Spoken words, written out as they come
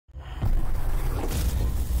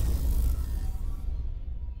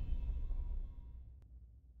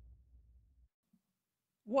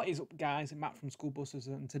What is up, guys? Matt from School Busters,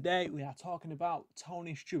 and today we are talking about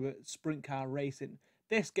Tony Stewart Sprint Car Racing.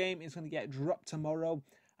 This game is going to get dropped tomorrow,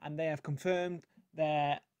 and they have confirmed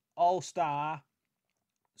their AllStar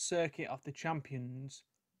Circuit of the Champions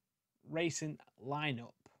racing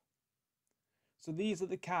lineup. So these are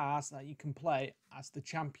the cars that you can play as the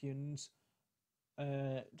champions,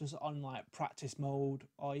 just on like practice mode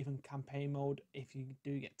or even campaign mode if you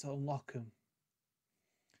do get to unlock them.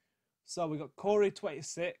 So we've got Corey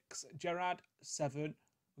 26, Gerard 7,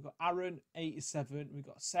 we've got Aaron 87, we've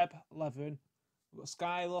got Seb 11, we've got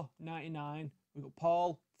Skylar 99, we've got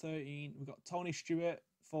Paul 13, we've got Tony Stewart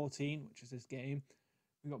 14, which is this game,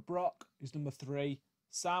 we've got Brock, who's number 3,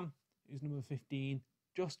 Sam, who's number 15,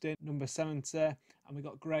 Justin, number 70, and we've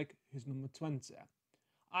got Greg, who's number 20.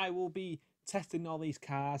 I will be testing all these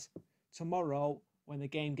cars tomorrow when the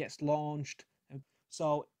game gets launched,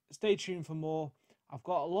 so stay tuned for more. I've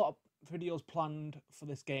got a lot of videos planned for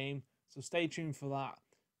this game, so stay tuned for that.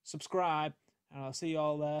 Subscribe, and I'll see you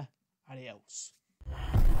all there. Adios.